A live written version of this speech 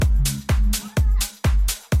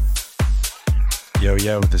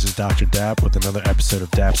Yo, this is Dr. Dap with another episode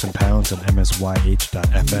of Daps and Pounds on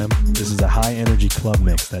MSYH.FM. This is a high-energy club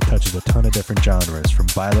mix that touches a ton of different genres, from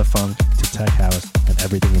baile funk to tech house and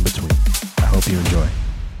everything in between. I hope you enjoy.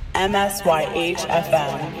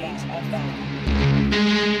 MSYH.FM.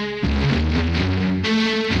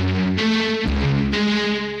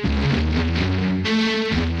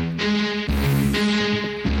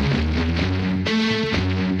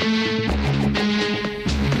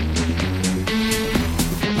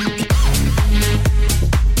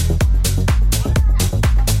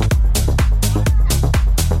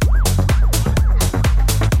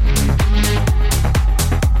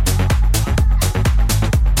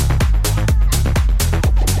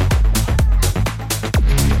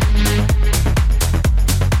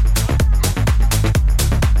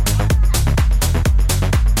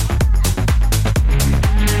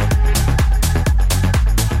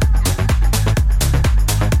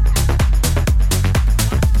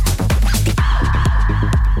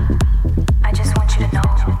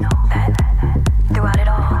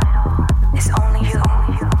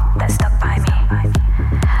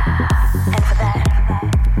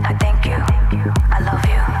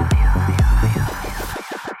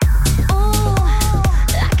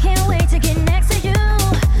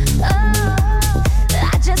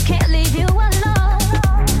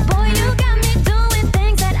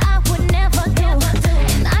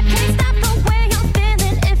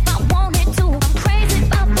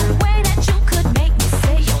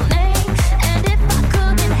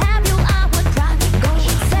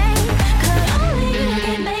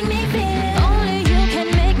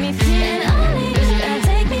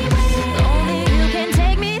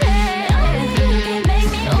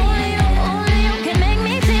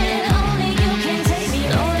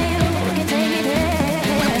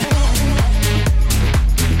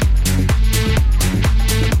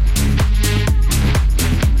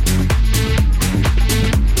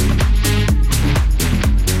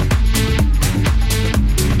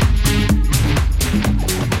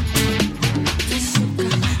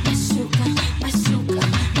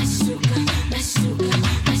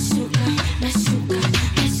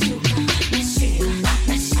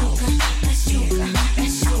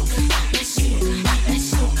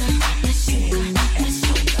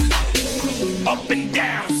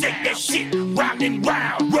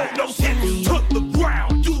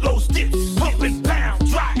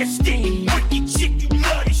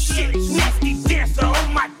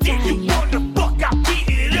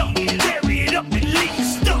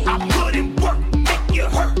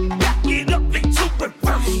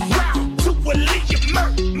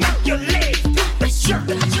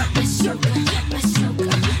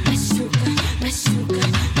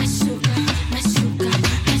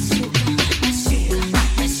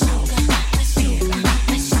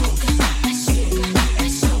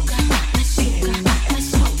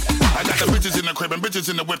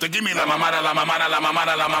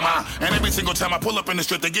 And every single time I pull up in the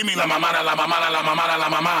strip, they give me la mamada, la mamada, la mamada, la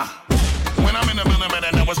mama. When I'm in the building,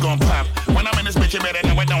 better know what's gon' pop. When I'm in this bitch, you better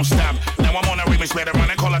know it don't stop. Now I'm on a remix, better run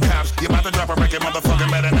and call the cops. You about to drop a record, motherfucking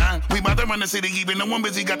better not. We about to run the city, even the one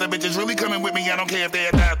busy. Got the bitches really coming with me, I don't care if they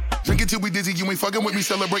adopt. Drink it till we dizzy, you ain't fucking with me,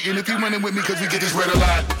 celebrating if you running with me, cause we get this bread a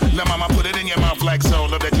lot. La mama, put it in your mouth like so.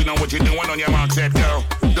 Love that you know what you're doing on your mark, set go.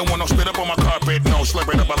 Don't want no spit up on my carpet, no.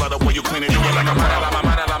 Slurp it up, I love the way you clean it, do it like a pro. La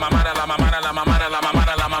mamada, la mamada, la mamada, la mamada, la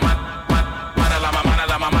mamada, la mamada.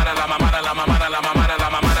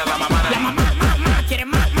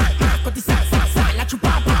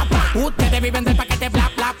 Ustedes viven del paquete bla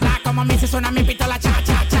bla bla. Como a mí se suena mi pistola cha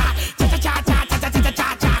cha cha. Cha cha cha cha cha cha cha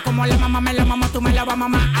cha cha. Como la mamá me lo mamá, tú me lo vas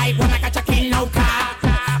mamá. I wanna catch a king, no cop.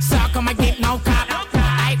 So come and get no cop.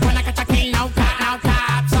 I wanna catch a king, no cop, no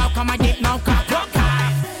cop. So come and get no cop, no cop.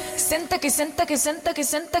 Senta que senta que senta que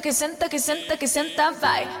senta que senta que senta que senta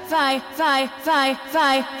vai vai vai vai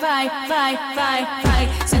vai vai vai vai vai.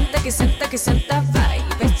 Senta que senta que senta vai.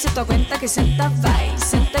 Vete tu cuenta que senta vai.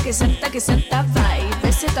 Senta que senta que senta vai.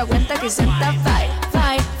 Vete tu cuenta que senta vai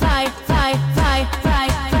vai vai vai vai vai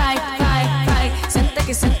vai vai vai. Senta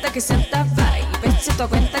que senta vai. Vete tu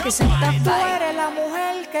cuenta que senta vai. Tú eres la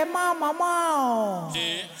mujer que más mamao.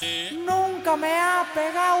 Nunca me ha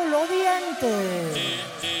pegado los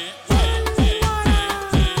dientes.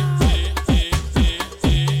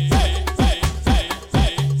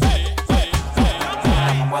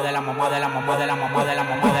 De la mamá de la mamá de la mamá de la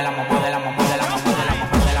mamá de la mamá de la mamá de la mamá.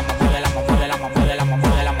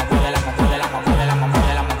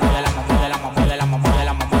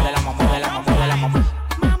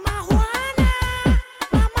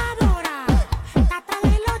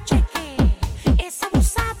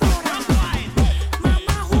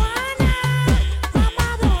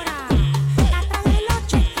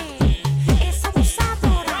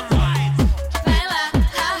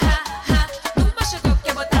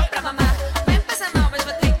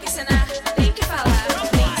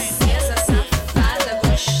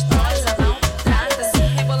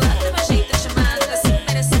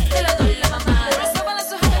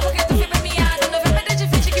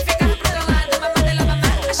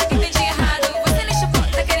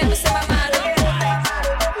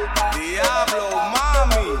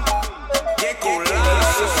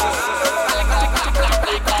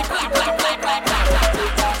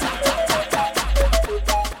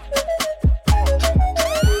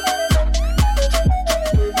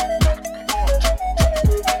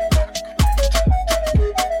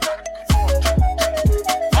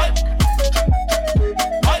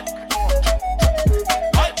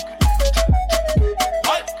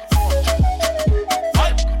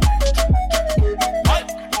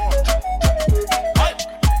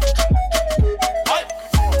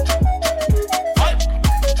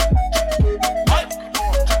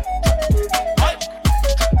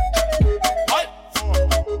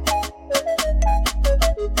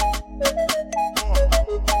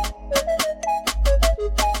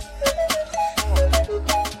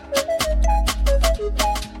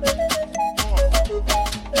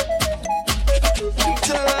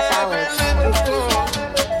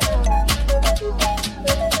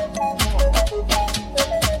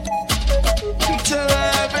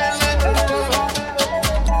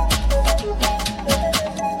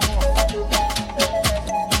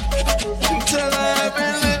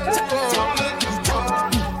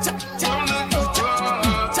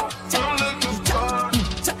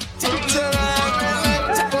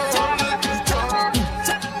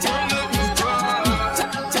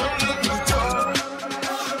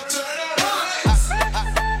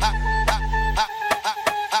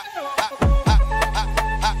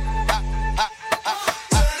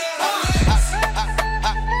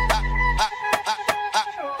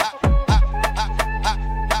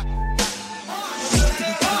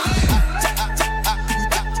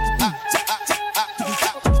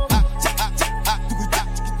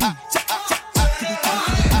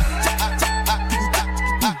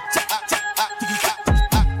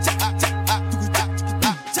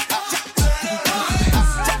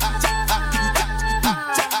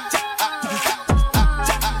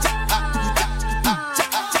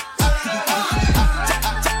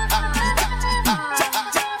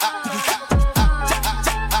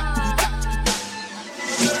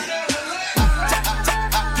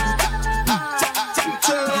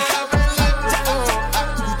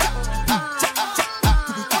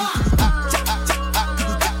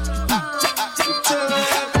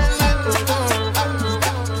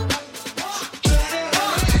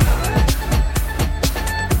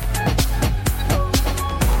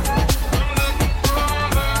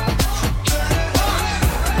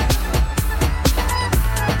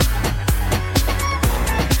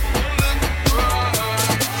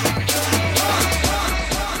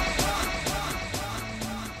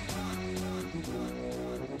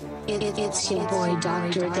 It's your boy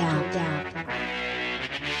Dr. Dap.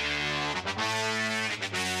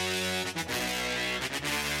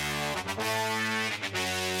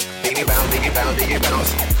 Diggy bounce, diggy bounce, diggy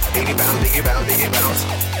bounce. Diggy bounce, diggy bounce, diggy bounce.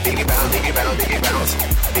 Diggy bounce, diggy bounce, diggy bounce.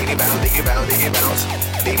 Diggy bounce, diggy bounce, diggy bounce.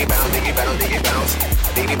 Diggy bounce, diggy bounce, diggy bounce.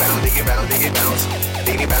 Diggy bounce, diggy bounce, diggy bounce.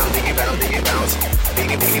 Diggy bounce, diggy bounce, diggy bounce.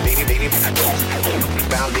 Diggy, diggy, diggy, diggy, bounce, diggy bounce,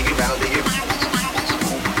 diggy. Bounce, diggy bounce, diggy.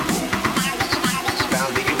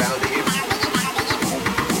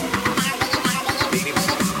 Diggy, diggy,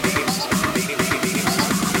 diggy,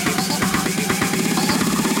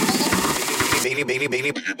 diggy, diggy, diggy, diggy,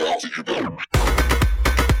 diggy, diggy, bounce, diggy bounce.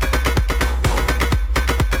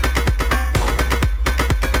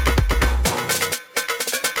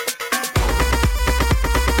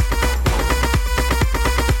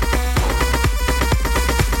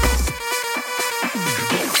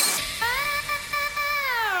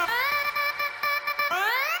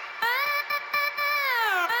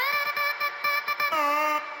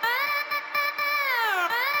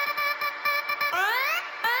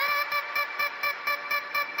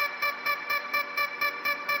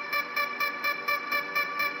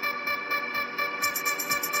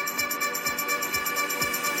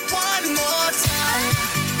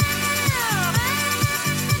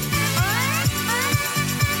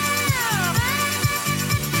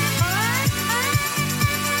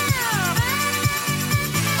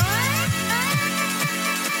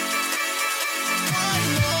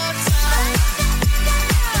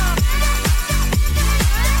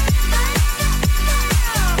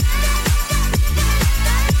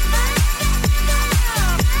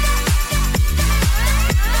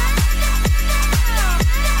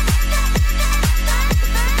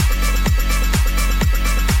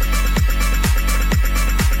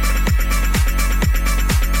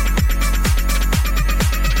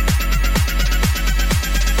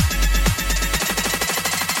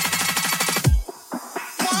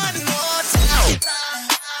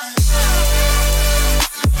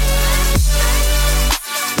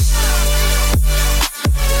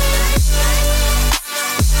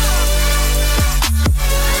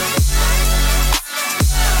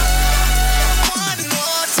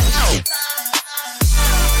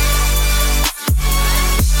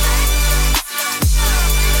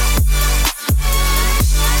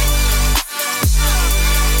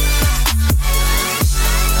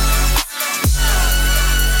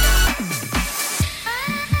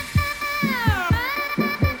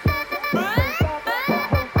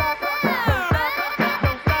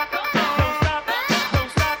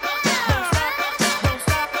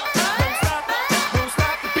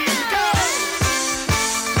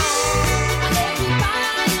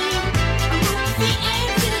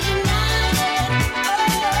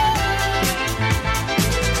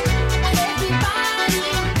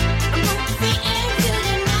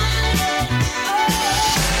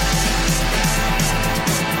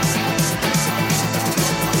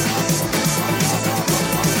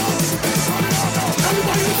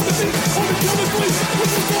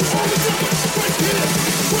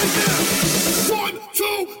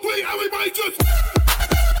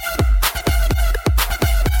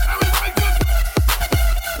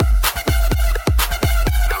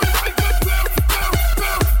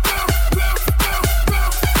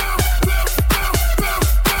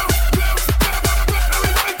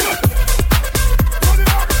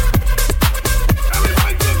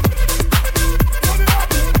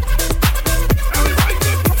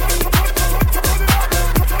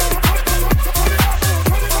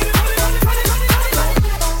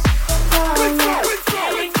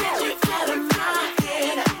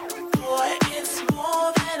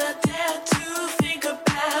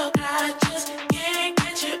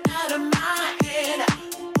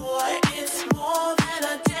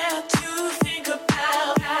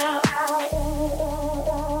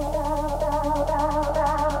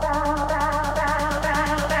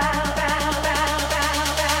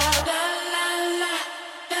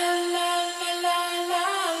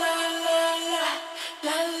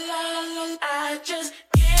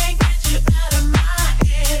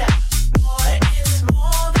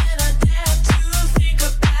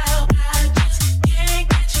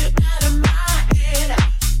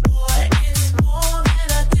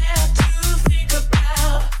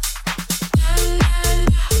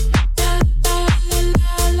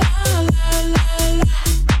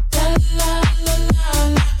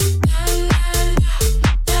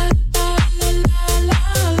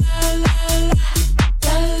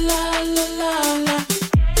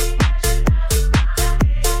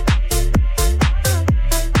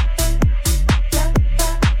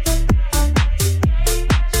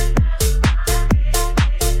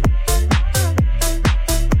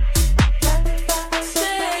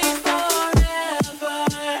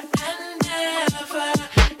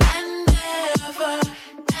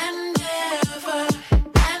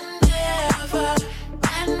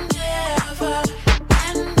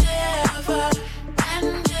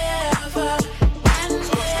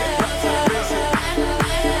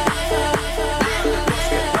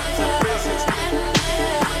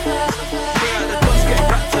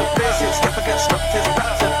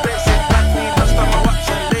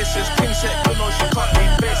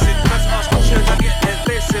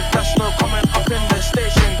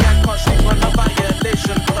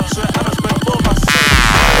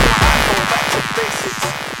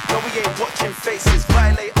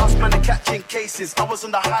 places. I was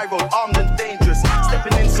on the high road, armed and dangerous.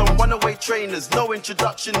 Stepping in some runaway trainers, no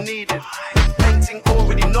introduction needed. Painting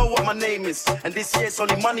already know what my name is, and this year's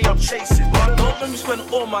only money I'm chasing. Don't let me spend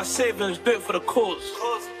all my savings, do it for the cause.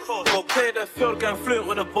 Go play the field, getting fluent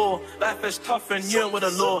with the ball. Life is tough and you ain't with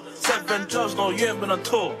the law. 7 jobs, no, you ain't been on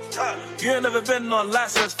tour. You ain't never been on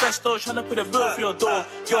license, festo, tryna put a bill for your door.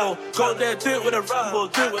 Yo, go there, do it with a ramble,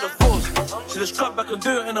 do it with a force. See the strap back and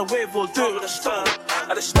do it in a wave, or do it with a stone.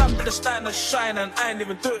 I just stamp to the stand and shine, and I ain't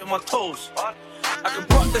even do it with my toes. I can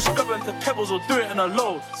put this scrub into pebbles or do it in a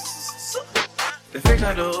load. They think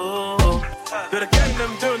I do, but the gang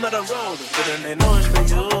them do another road. But then they know it's the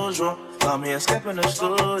usual. Now me and Skep in the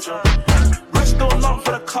studio. Rest all long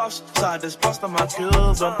for the cuffs, side this bust on my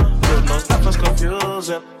Cuban. Good knows that was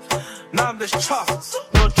confusing. Now I'm this chuff.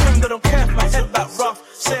 No trim, they don't care if my head back rough.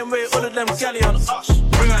 Same way all of them galley on us.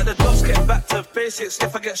 Bring out the dots, get back to basics.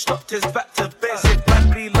 If I get stopped, it's back to basic.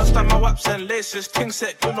 Badly lost on my waps and laces. King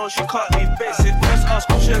set, you know she can't be basic. Let's ask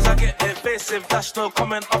questions, I get evasive. That's no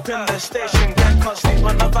comment up in the station. Gang can't sleep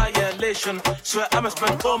on a violation. Swear I'ma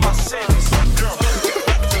spend all my savings. Get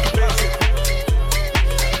back to basic.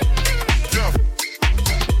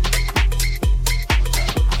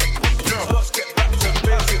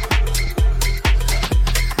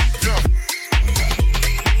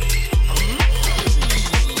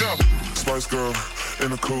 Spice girl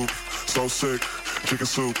in the coupe, so sick, chicken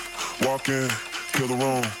soup. Walk in, kill the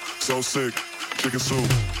room, so sick, chicken soup.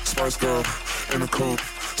 Spice girl in the coupe,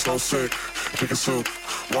 so sick, chicken soup.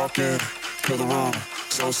 Walk in, kill the room,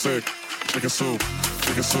 so sick, chicken soup,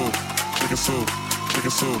 chicken soup, chicken soup,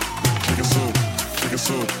 chicken soup, chicken soup, chicken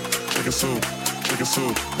soup, chicken soup, chicken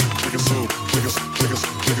soup, chicken soup, chicken soup.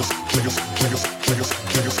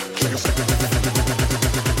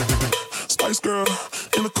 Spice girl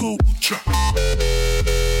in the coupe.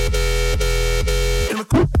 In the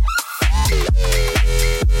coupe.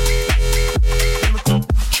 In the coupe.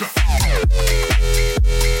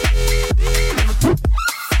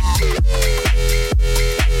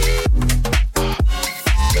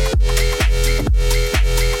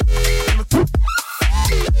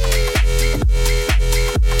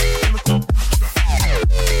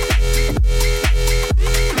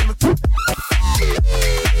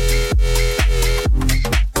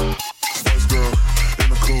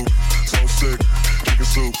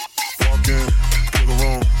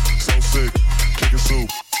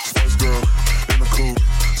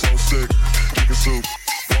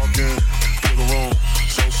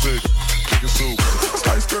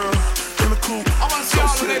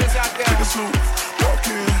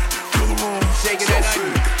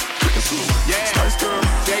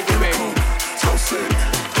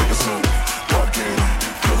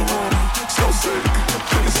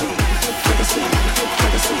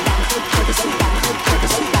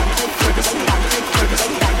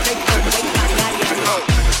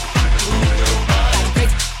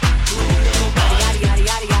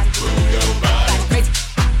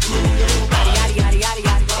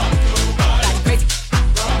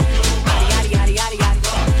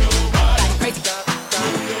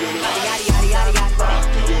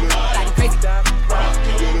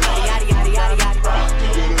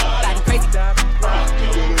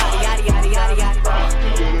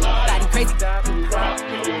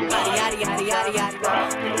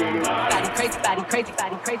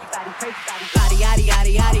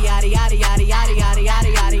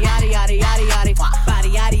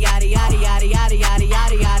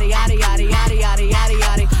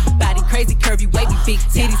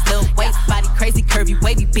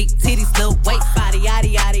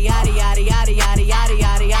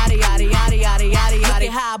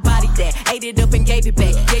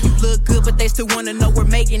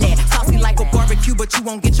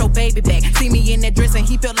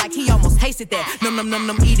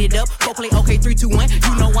 Num, eat it up. Go play okay, 3, 2, 1.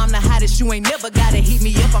 You know I'm the hottest. You ain't never gotta heat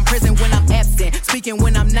me up. I'm present when I'm absent, speaking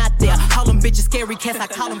when I'm not there. Call them bitches scary cats. I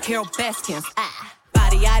call them Carol Baskins.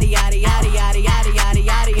 Body yaddy yaddy yaddy yaddy yaddy yaddy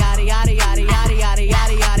yaddy yaddy yaddy yaddy yaddy yaddy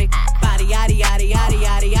yaddy yaddy. Body yaddy yaddy yaddy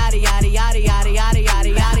yaddy yaddy yaddy yaddy yaddy yaddy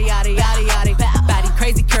yaddy yaddy yaddy yaddy yaddy. Body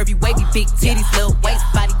crazy, curvy, wavy, big titties, little waist.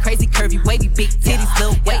 Body crazy, curvy, wavy, big titties,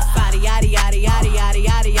 little waist. Body yaddy yaddy yaddy yaddy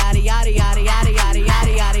yaddy yaddy yaddy yaddy yaddy yaddy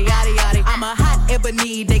yaddy yaddy yaddy yaddy. I'm a hot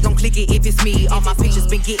ebony, they gon' click it if it's me. All my pictures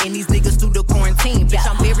been getting these niggas through the quarantine. Bitch,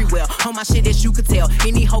 I'm very well on my shit as you could tell.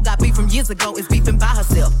 Any hoe got beef from years ago is beefing by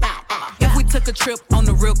herself. If we took a trip on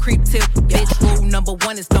the real creep tip, bitch, rule number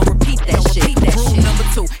 1 is don't repeat that shit. Rule number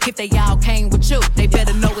 2, if they all came with you, they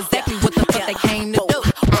better know exactly what the fuck they came to do.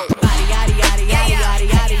 Body yaddy yaddy yaddy yaddy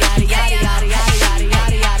yaddy yaddy yaddy yaddy yaddy yaddy yaddy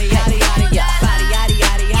yaddy yaddy yaddy. Body yaddy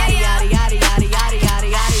yaddy yaddy yaddy yaddy yaddy yaddy yaddy yaddy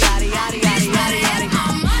yaddy yaddy yaddy.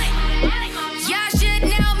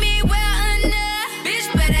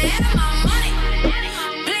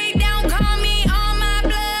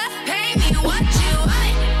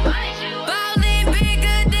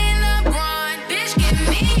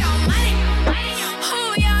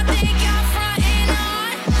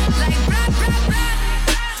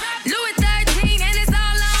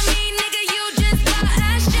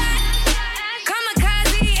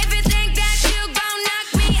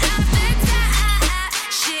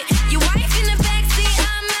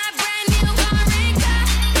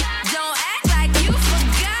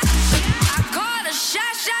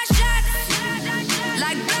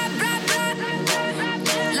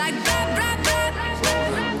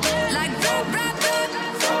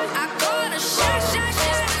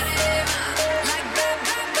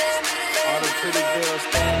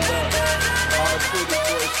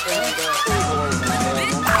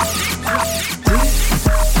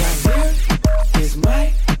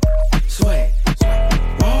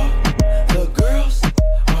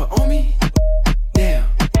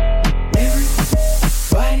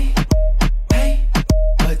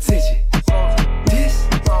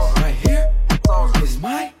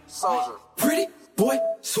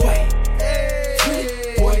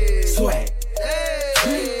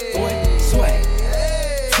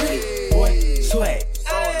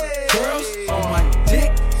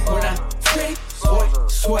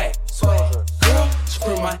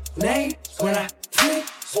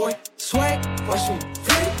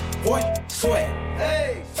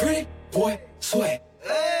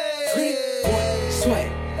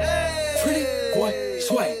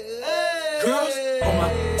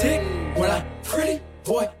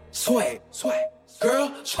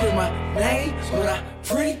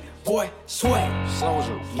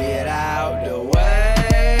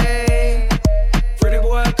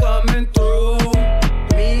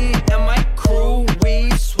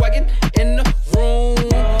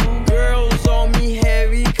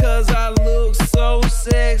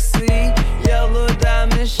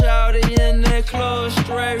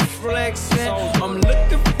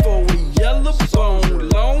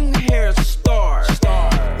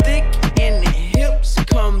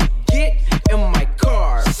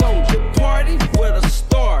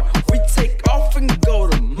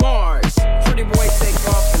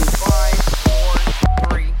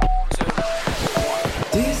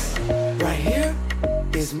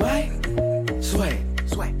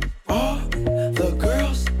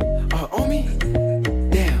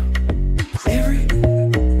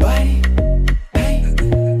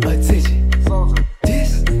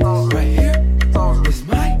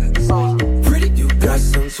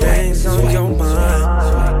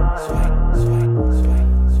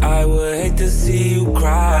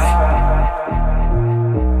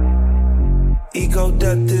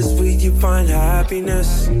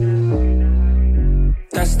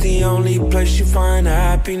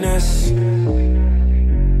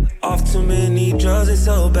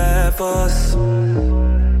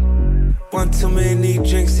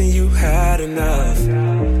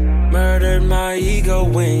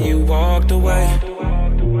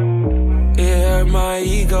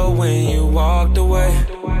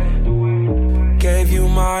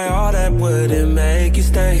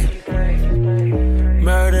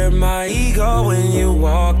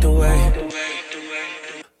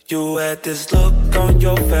 This look on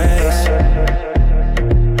your face,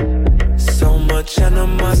 so much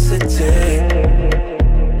animosity.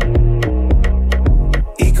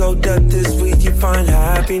 Ego death is where you find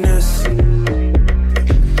happiness.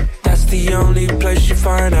 That's the only place you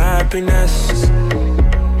find happiness.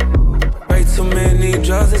 Way too many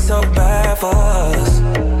drugs, it's so bad for us.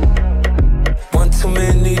 One too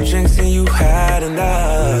many drinks and you had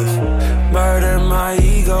enough. Murdered my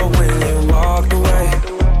ego when you walked away.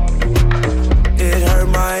 It hurt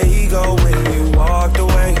my ego when you walked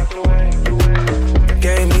away.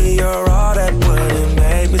 Gave me your all that wouldn't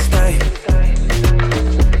make me stay.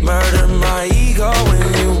 Murdered my ego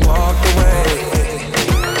when you walked away.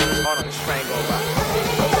 Hold on, this train go by.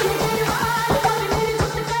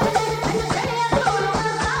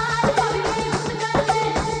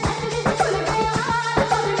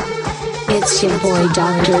 It's your boy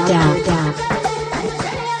Dr. Dap.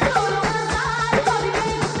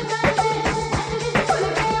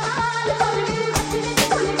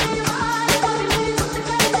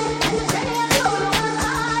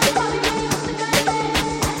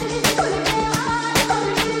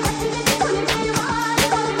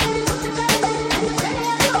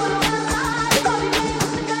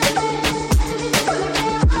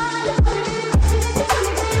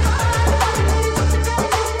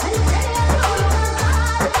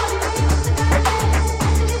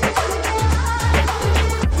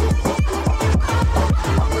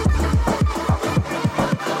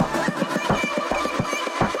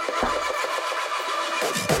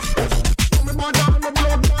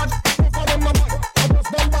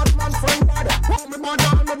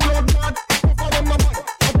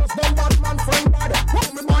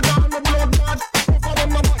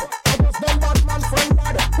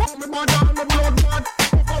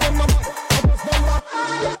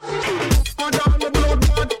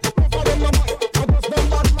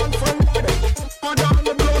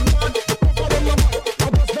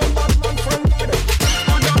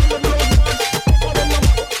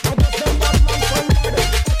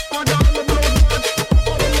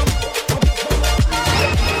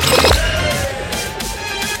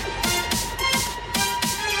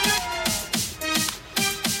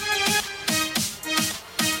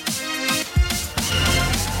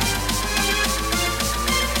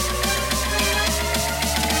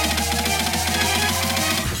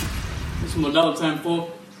 $1 time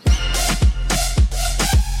 4.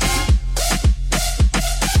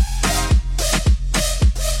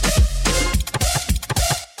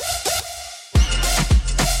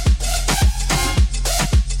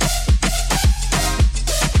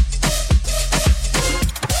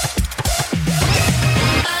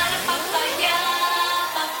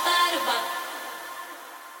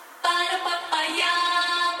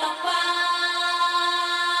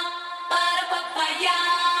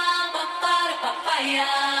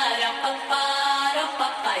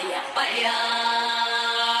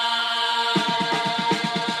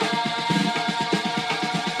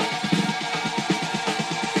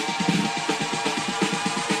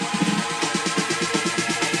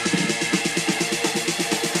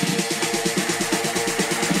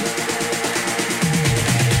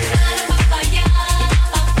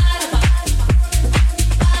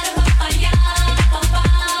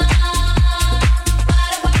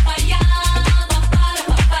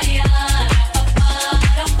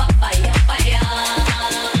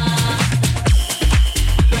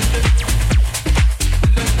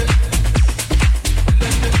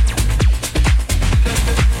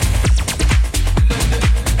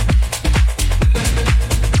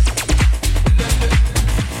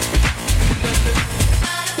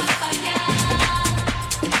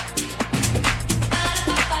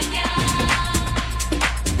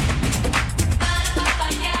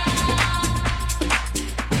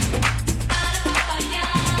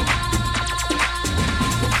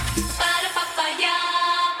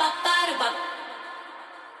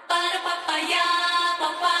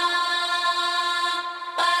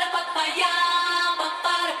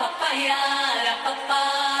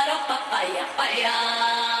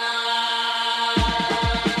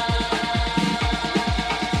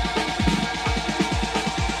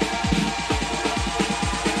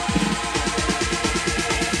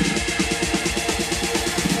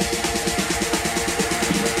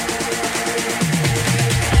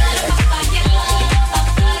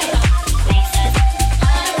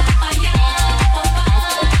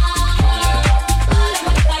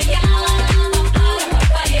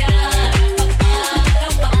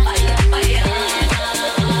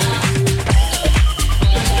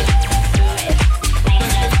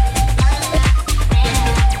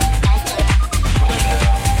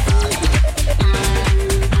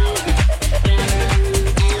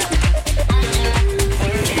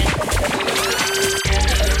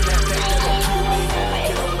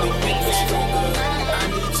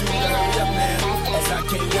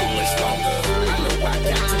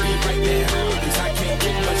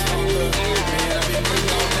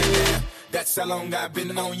 How long I've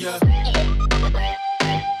been on ya?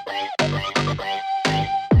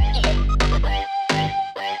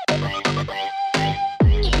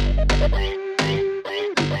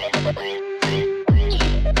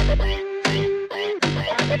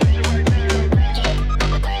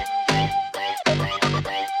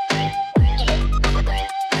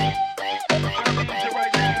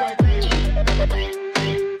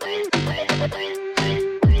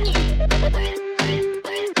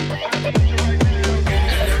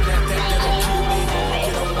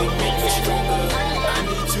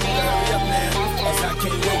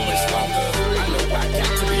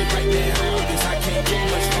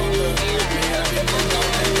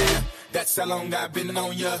 That's how long I've been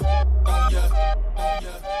on ya.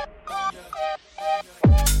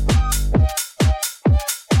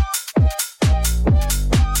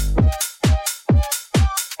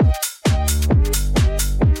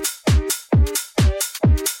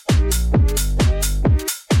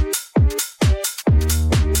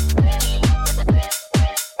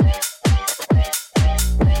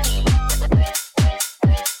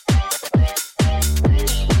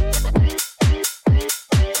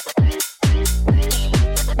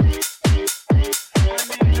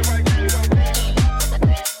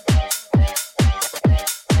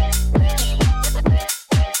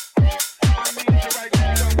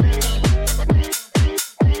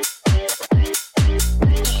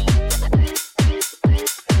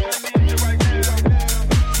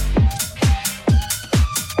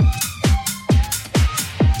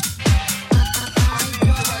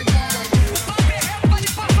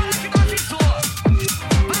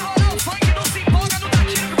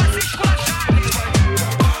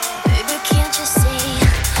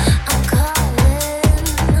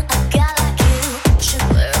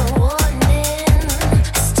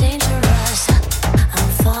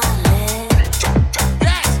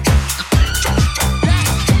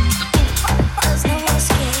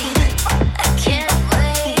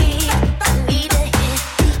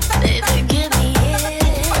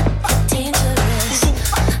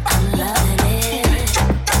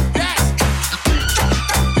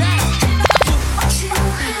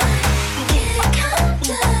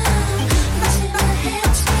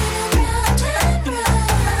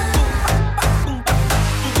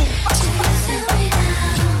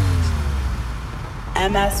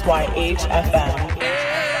 MSYH FM.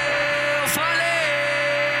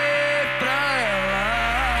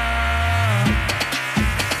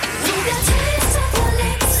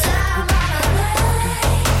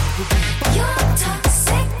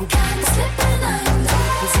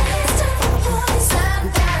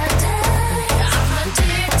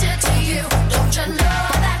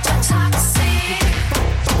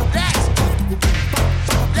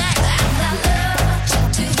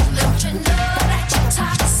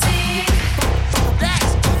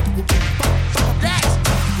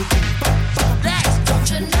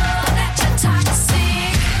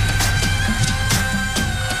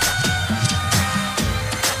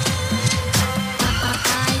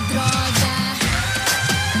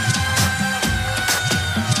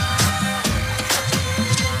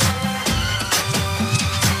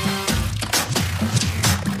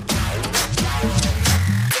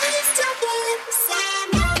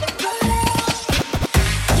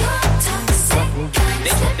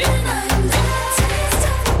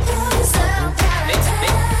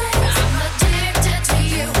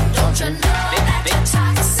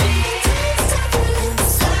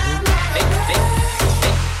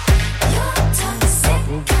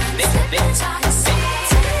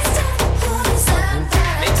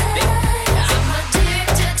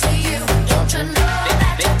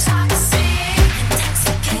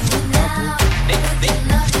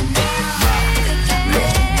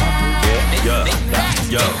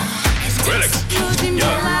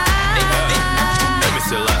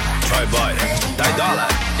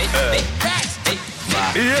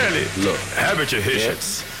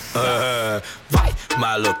 Vai,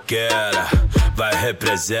 maloqueira, vai,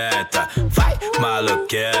 representa. Vai,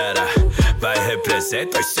 maloqueira, vai,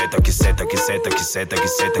 representa. Oi, senta que senta, que senta, que senta, que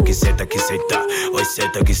senta, que senta, que senta. Oi,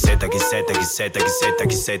 senta que senta, que senta, que senta, que senta,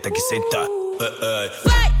 que senta, que senta.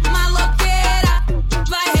 Vai, maloqueira,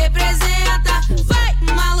 vai, representa. Vai,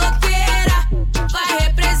 maloqueira, vai,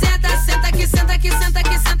 representa. Senta que senta, que senta,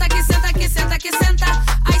 que senta, que senta, que senta, que senta.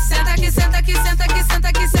 Ai, senta que senta, que senta, que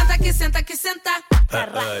senta, que senta, que senta, que senta.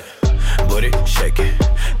 Booty shake,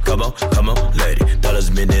 come on, lady. Todas as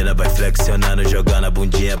meninas vai flexionando, jogando a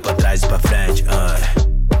bundinha pra trás e pra frente.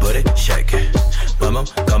 Booty shake, come on,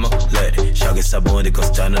 lady. Joga essa bunda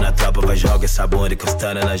encostando na tropa, vai joga essa bunda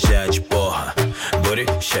encostando na gente, porra. Booty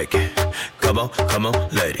shake, come on,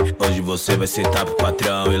 lady. Hoje você vai sentar pro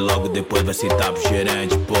patrão e logo depois vai sentar pro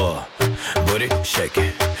gerente, porra. Booty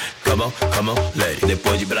shake, come on, lady.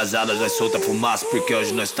 Depois de brasadas vai soltar fumaça, porque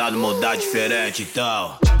hoje nós tá numa modalidade diferente,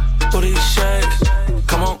 então. Booty shake,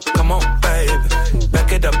 come on, baby.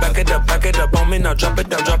 Back it up, back it up, back it up on me now. Drop it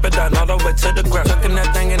down, all the way to the ground. Chucking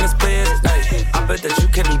that thing in this place, ayy. I bet that you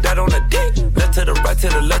can do that on the dick. Left to the right, to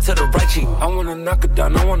the left, to the right cheek. I wanna knock it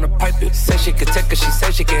down, I wanna pipe it. Say she can take it, she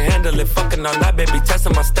say she can handle it. Fucking all night, baby,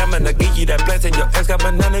 testing my stamina. Give you that blessing, your ex got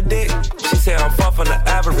banana dick. She say I'm far from the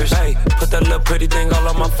average, ayy. Put that little pretty thing all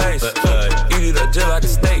on my face. Eat it up just like a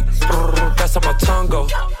steak. That's how my tongue go.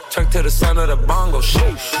 Check to the sound of the bongo,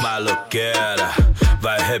 sheesh. Maloqueira,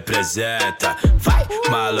 vai, representa. Vai,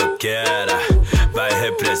 maloqueira, vai,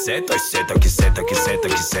 representa. Oi, senta que senta, que senta,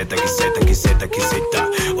 que senta, que senta, que senta, que senta.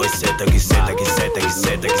 Oi, senta que senta, que senta, que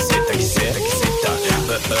senta, que senta, que senta, que senta.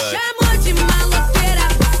 Chamou de maloqueira,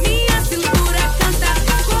 minha cintura canta.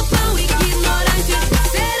 Copão ignorante,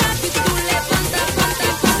 será que tu levanta,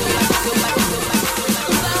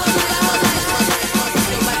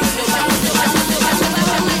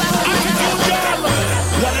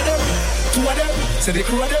 So the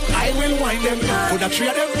crew of them, I will wind them. Put a three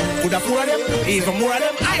of them, put a four of them, even more of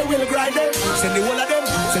them, I will grind them. Send the whole of them,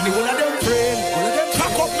 friend. All of them,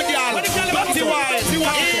 pack up me girl. Dirty wine,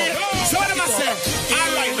 so what am I saying?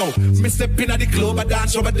 Alright now, me step in at the club, I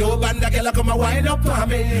dance over the dope, and the girl come and wind up on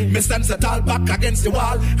me. Me stand so tall back against the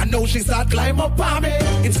wall, and now she start climb up on me.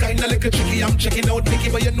 It's kinda like a tricky, I'm checking out Nicky,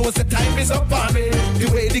 but you know the time is up on me.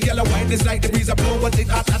 The way the girl wine is like the breeze a blow, but it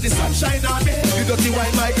hot and the sunshine on me. You dirty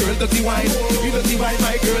wine, my girl, dirty wine. You dirty wine,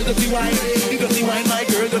 my girl, dirty wine. You dirty wine, my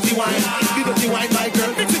girl, dirty wine. You dirty wine, my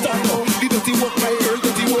girl, mix it up now. You dirty walk, my girl,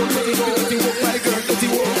 dirty walk. You dirty walk, my girl, dirty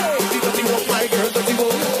walk. You dirty walk, my girl, dirty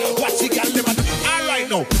walk. Watch the girl, them all right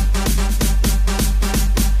now.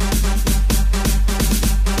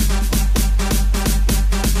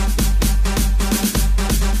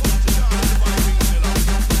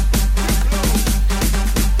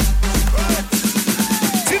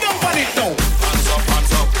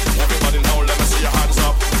 Everybody now, let me see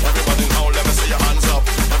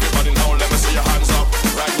your hands up.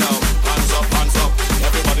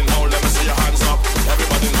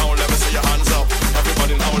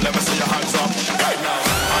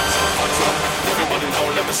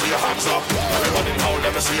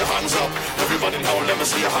 let me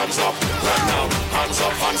see your hands up. Right now, hands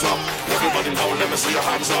up, hands up. Everybody now, let me see your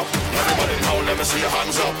hands up. Everybody now, let me see your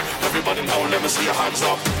hands up. Everybody now, let me see your hands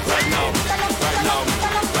up. Right now, right now,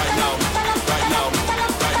 right now, right now,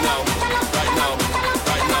 right now, right now,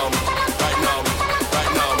 right now, right now, right now,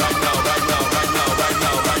 right now, right now, right now, right now, right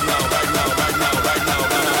now, right now, right now, right now,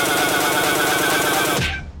 right now.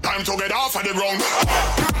 Time to get off of the ground.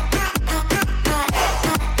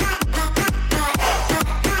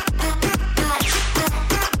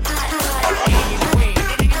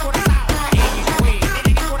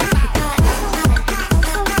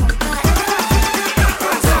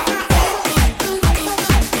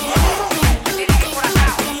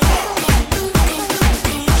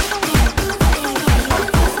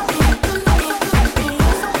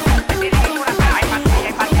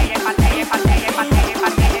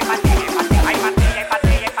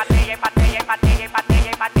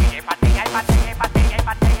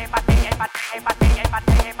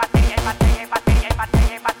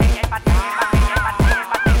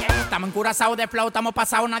 De flow, estamos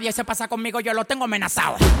pasados, nadie se pasa conmigo, yo lo tengo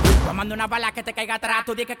amenazado. Tomando una bala que te caiga atrás,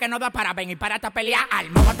 tú dices que no da para ven y párate a pelear.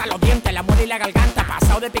 Alma hasta los dientes, la muela y la garganta.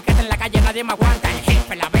 Pasado de piquete en la calle, nadie me aguanta. El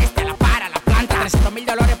jefe, la bestia, la para, la planta.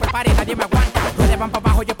 $300,000 por par y nadie me aguanta. Ruedas van para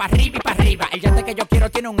abajo, yo para arriba y para arriba. El yate que yo quiero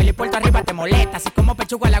tiene un helipuerto arriba, te molesta. Así como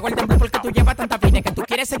pechuga la Golden Blue, porque tú llevas tanta vida que tú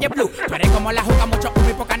quieres ser blue. Tú eres como la juca, mucho humo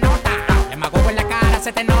y poca nota. Le mago en la cara,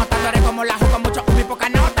 se te nota. Tú eres como la juca, mucho humo y poca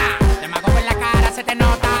nota. Le mago en la cara, se te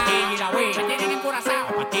nota. Y la wey, me tienen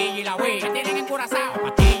encurazao. Patilla y la wey, me tienen encurazao.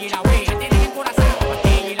 Patilla y la wey, me tienen encurazao.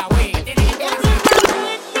 Patilla y la wey, me tienen encurazao.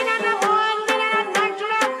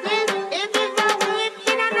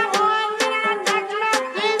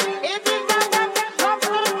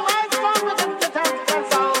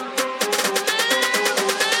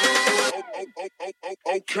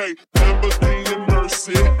 Okay, Lamborghini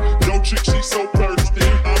Mercy.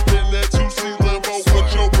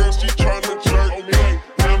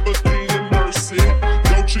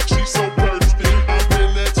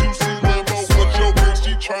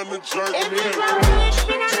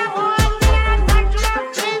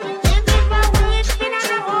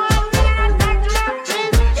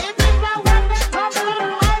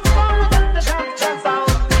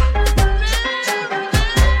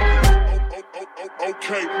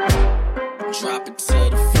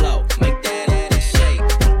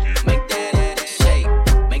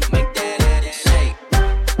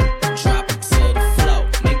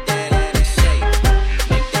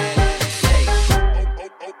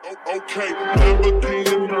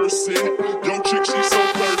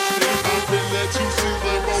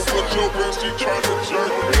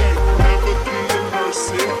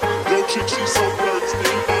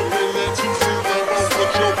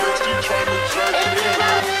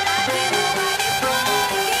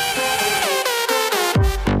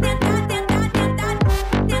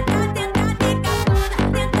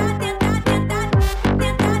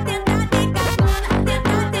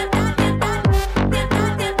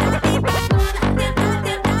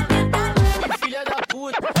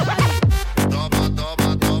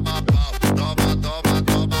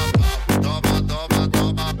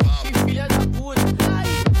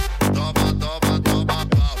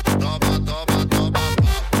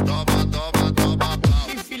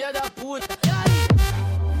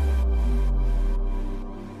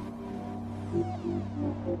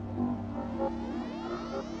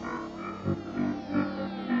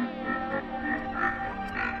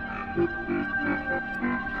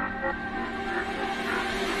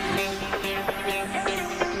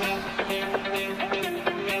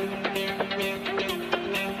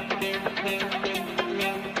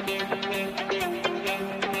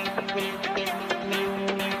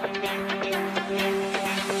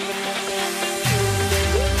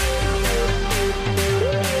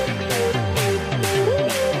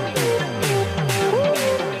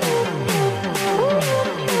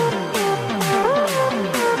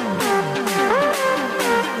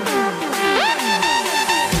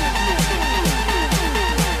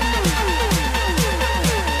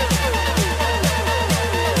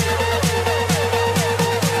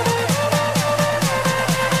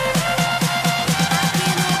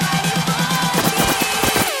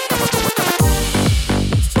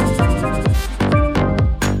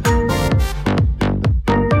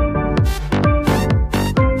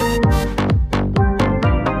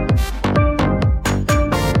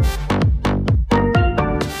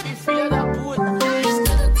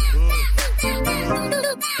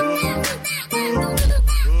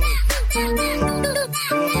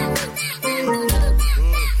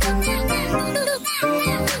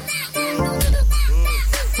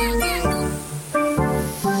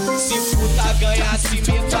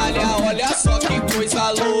 se metralha, olha só que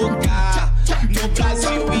coisa louca. No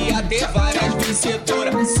Brasil ia ter várias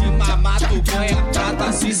vencedoras. Se mamar tu ganha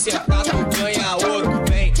prata, se sentar tu ganha ouro.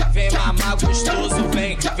 Vem, vem mamar gostoso,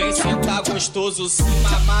 vem, vem sentar gostoso. Se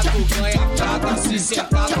mamar tu ganha prata, se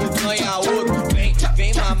sentar tu ganha ouro. Vem,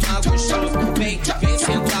 vem mamar gostoso, vem, vem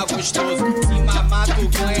sentar gostoso. Se mamar tu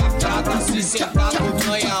ganha prata, se sentar tu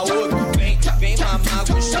ganha ouro. Vem, vem mamar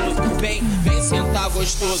gostoso, vem, vem sentar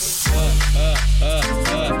gostoso.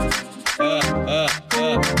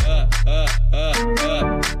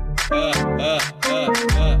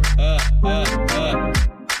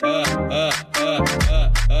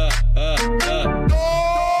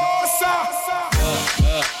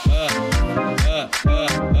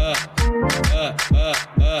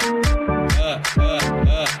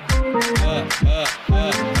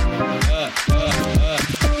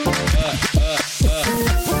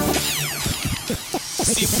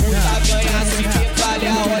 Se puta ganhar, se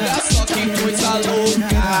metralha, olha só que coisa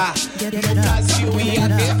louca. No Brasil ia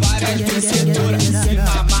ter várias vencedoras. Se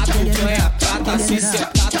mamar tu ganha prata, se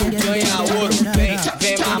sentar tu ganha ouro. Vem,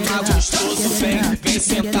 vem mamar gostoso, vem, vem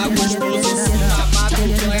sentar gostoso. Se mamar tu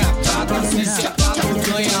ganha prata, se sentar tu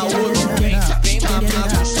ganha ouro. Vem, vem mamar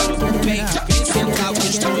gostoso, vem, vem sentar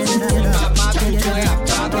gostoso. Se mamar tu ganha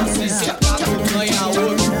prata, se sentar tu ganha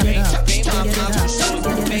ouro. Vem, vem mamar gostoso,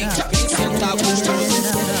 vem, vem sentar gostoso.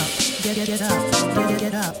 Get up,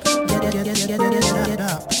 get up, get up, get up, get up, get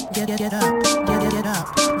up, get up, get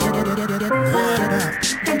up,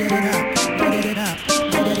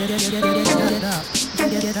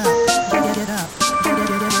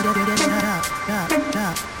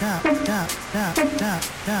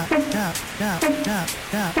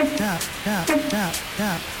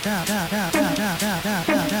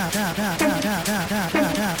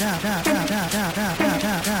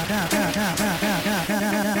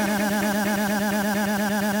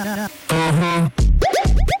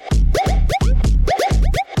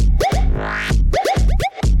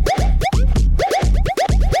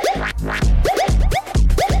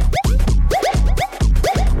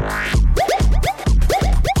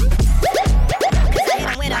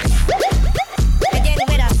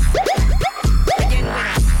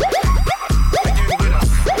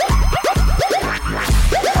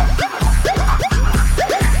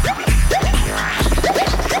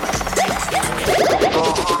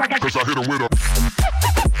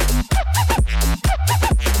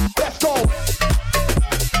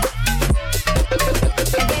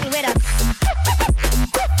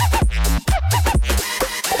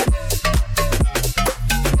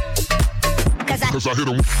 I hit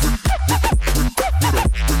him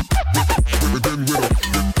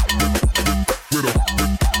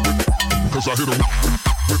cause I hit him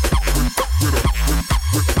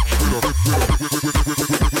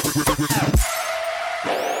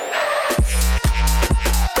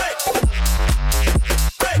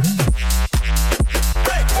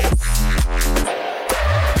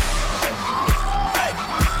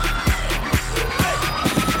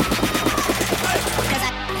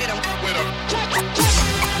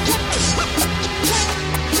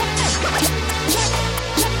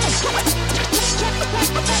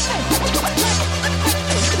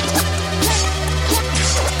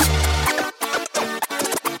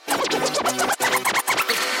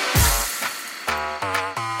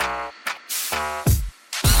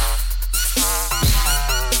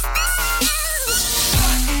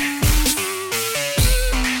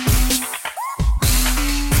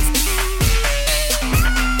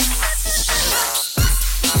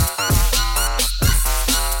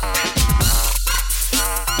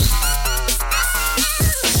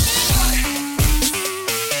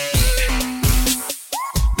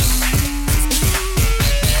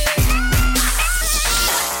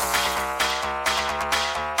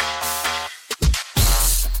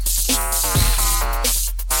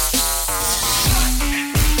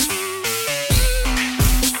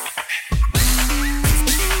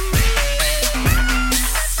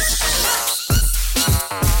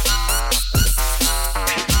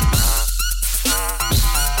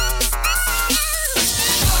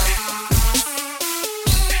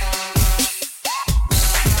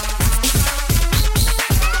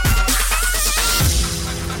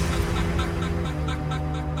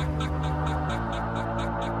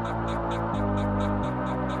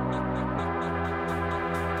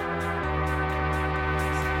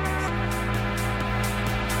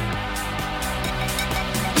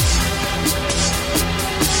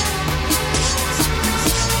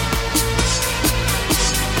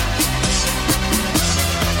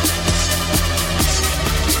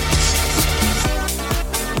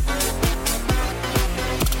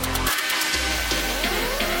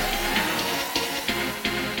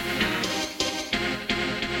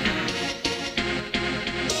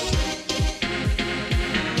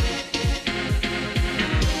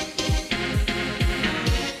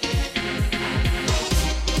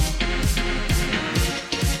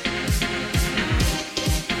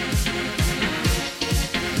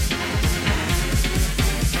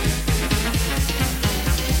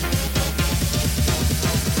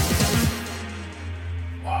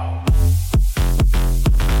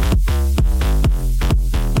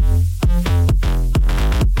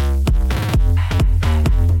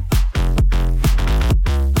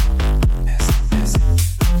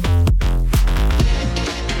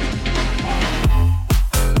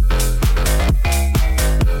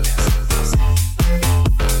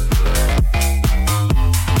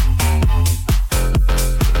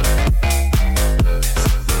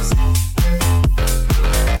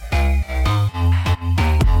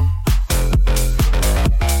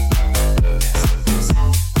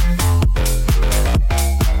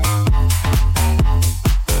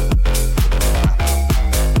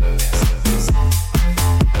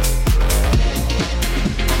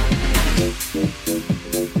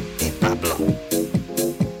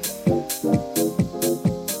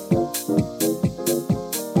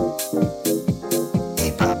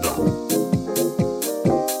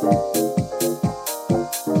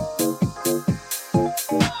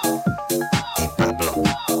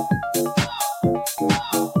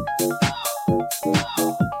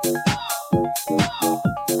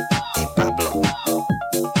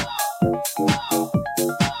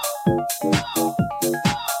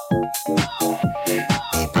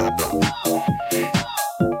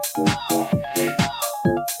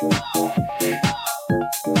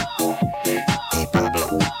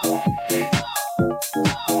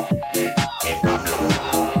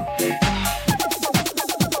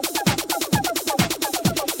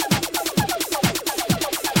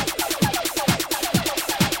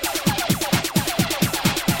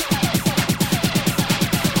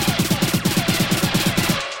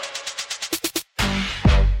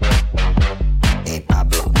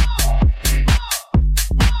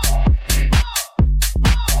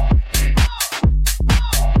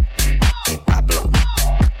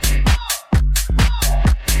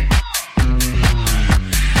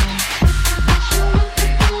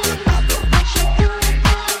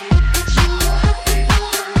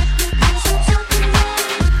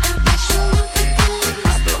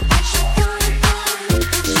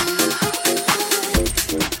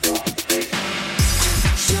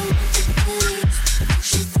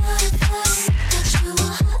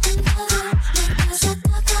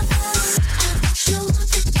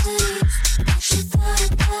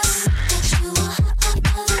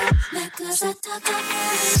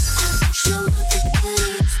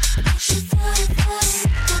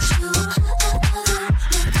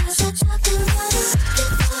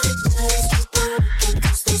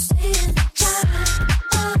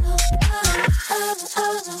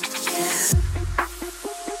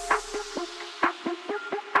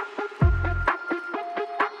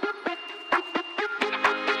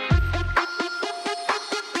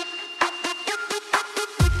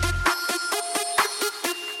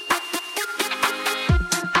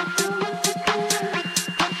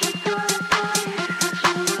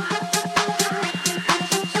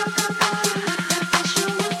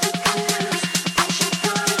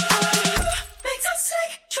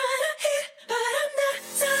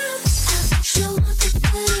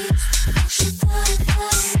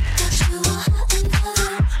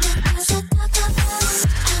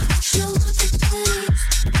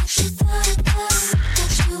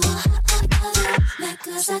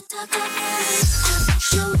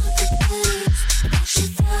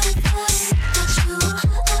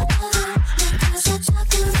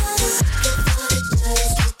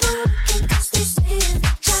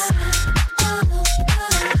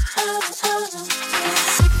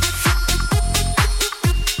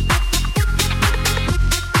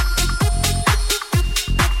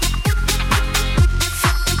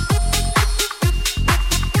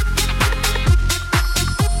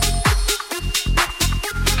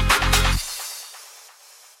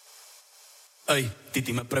Ey,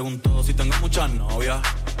 Titi me preguntó si tengo muchas novias.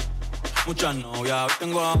 Muchas novias, hoy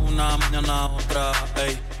tengo a una, mañana a otra,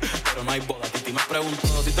 ey. Pero no hay boda. Titi me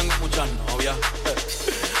preguntó si tengo muchas novias.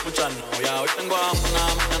 Muchas novias, hoy tengo a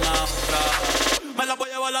una, mañana a otra. Me la voy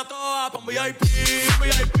a llevar a todas pa' un VIP, ey.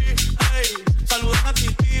 Saluden a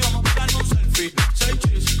Titi, vamos a tirarnos un selfie. 6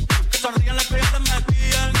 chis, que sonrían las que ya les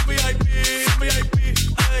metí en VIP,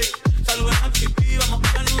 ey. Saluden a Titi, vamos a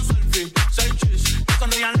tirarnos un selfie. 6 chis, que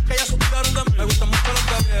sonrían las que ya supieron de mí. Me gustan mucho las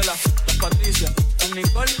Gabriela, las Patricia, las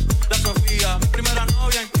Nicole, la Sofía. Mi primera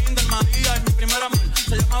novia en Kinder María, y mi primera amor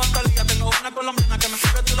se llamaba Talía. Tengo una colombiana que me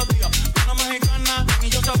escribe todos los días. Una mexicana, ni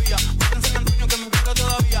yo sabía. En San Antonio que me quiero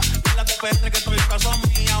todavía. Y la TPR que estoy caso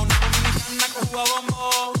mía. Una dominicana que juega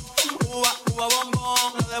bombón. Cuba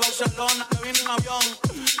bombón. La de Barcelona que viene en avión.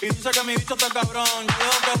 Y dice que mi bicho está cabrón. Yo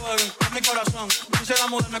dejo que jueguen con mi corazón. Quisiera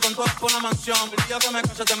mudarme con todas por una mansión. El día que me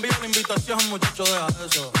case te envío la invitación, muchacho, deja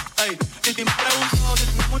eso. Ey, Titi me preguntó si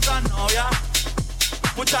tengo muchas novias.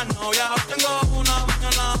 Muchas novias, hoy tengo una,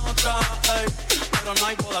 mañana otra, ey. Pero no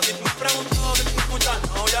hay boda. Titi me preguntó si tengo muchas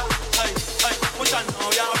novias, ey, muchas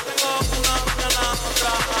novias, hoy tengo una, mañana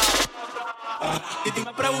otra. Titi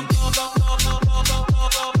me preguntó,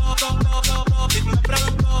 Titi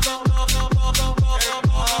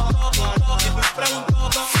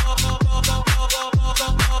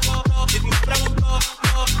me preguntó,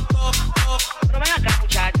 Pero ven acá,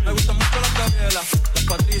 muchachos. Me gustan mucho las Gabriela, las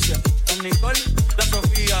Patricia, las Nicole, la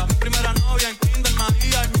Sofía. Mi primera novia en Kinder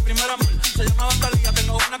María, y mi primera amor se llamaba Talía.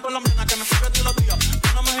 Tengo una colombiana que me escribe todos los días.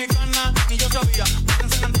 Una mexicana, ni yo sabía. En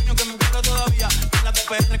San Antonio que me quiero todavía. Y la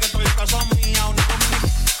TPR que estoy caso mía. Una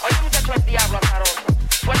dominicana. Oye, muchacho, el diablo.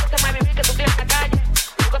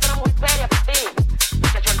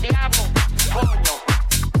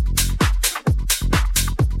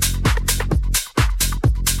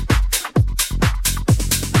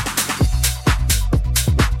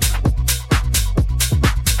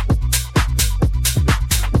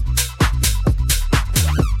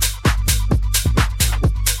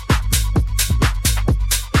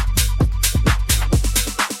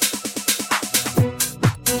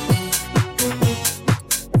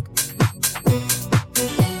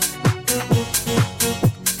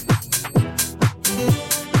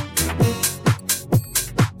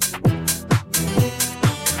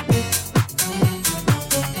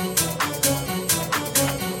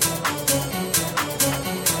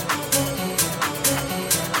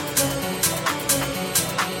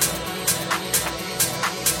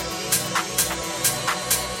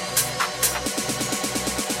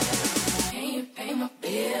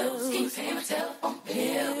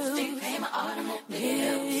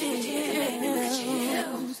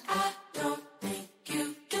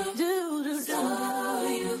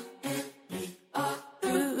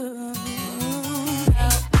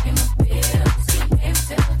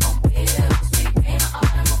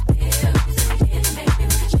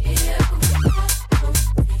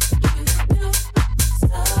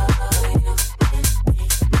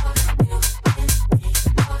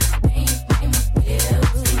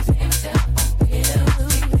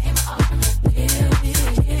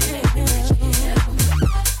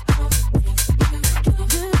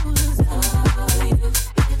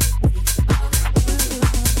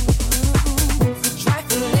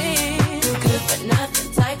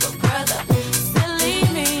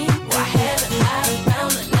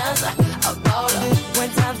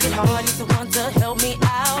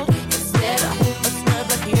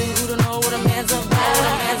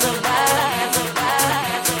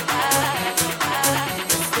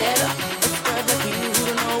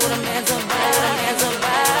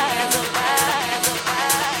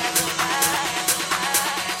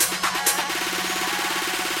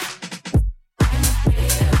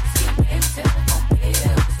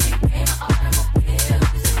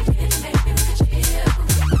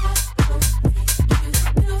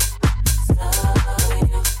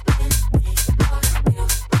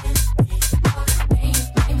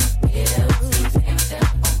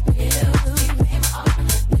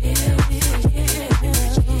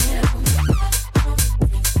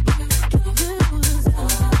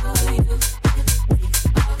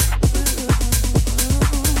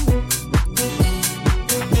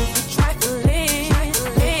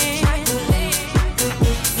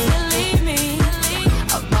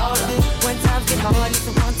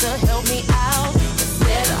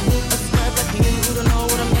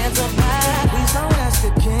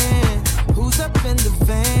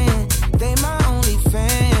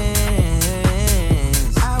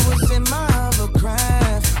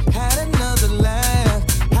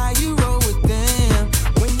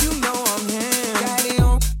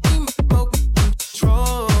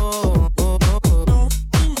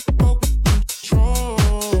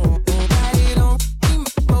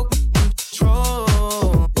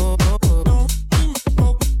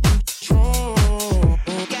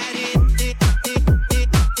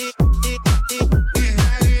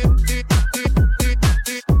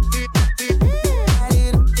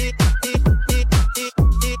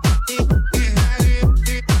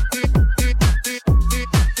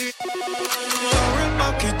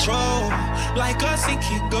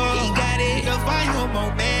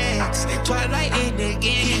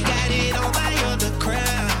 again. Got it on my other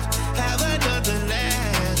craft. Have another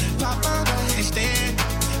laugh. Pop on the handstand.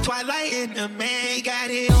 Twilight in the man.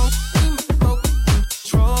 Got it on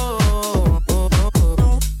control.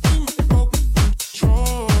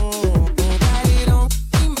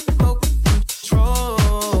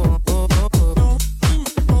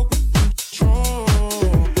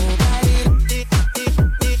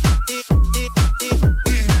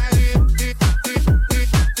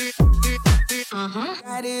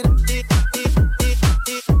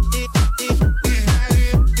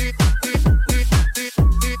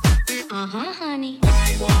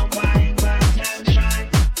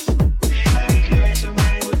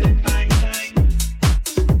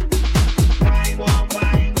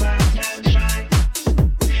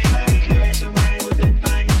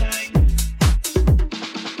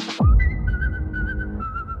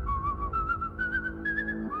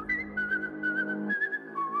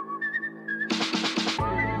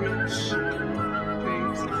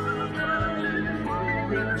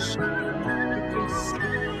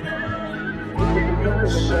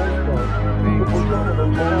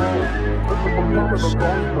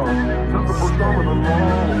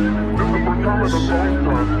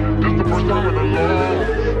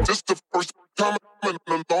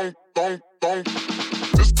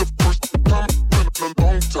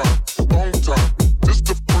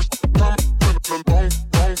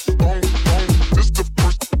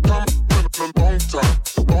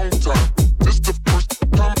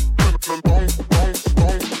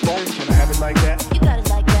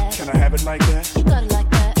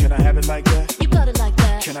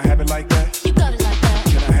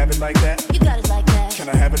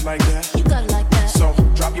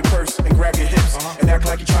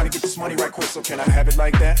 I have it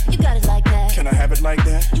like that?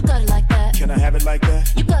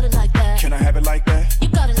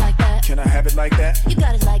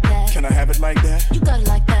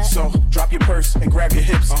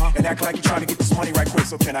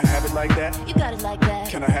 You got it like that.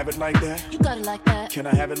 Can I have it like that? You got it like that. Can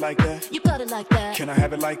I have it like that?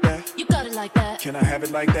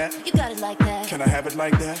 You got it like that. Can I have it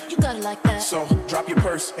like that? You got it like that. So drop your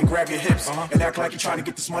purse and grab your hips and act like you're trying to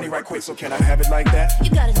get this money right quick. So can I have it like that? You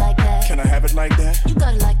got it like that. Can I have it like that? You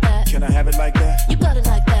got it like that. Can I have it like that? You got it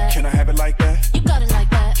like that. Can I have it like that? You got it like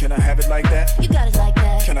that. Can I have it like that? You got it like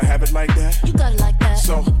that. Can I have it like that? You got it like that.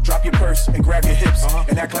 So drop your purse and grab your hips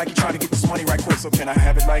and act like you're trying to get this money right quick. So can I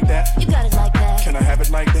have it like that? You got it like that. Can I have it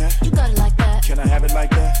like that? You got it like that. Can I have it like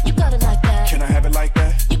that? You got it like that. Can I have it like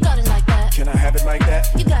that? You got it like that. Can I have it like that?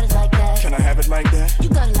 You got it like that. Can I have it like that? You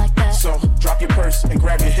got it like that. So drop your purse and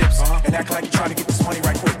grab your hips and act like you're trying to get this money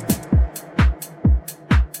right quick.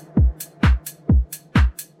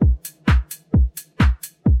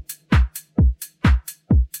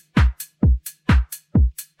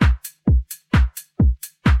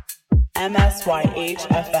 MSYH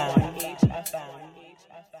FM.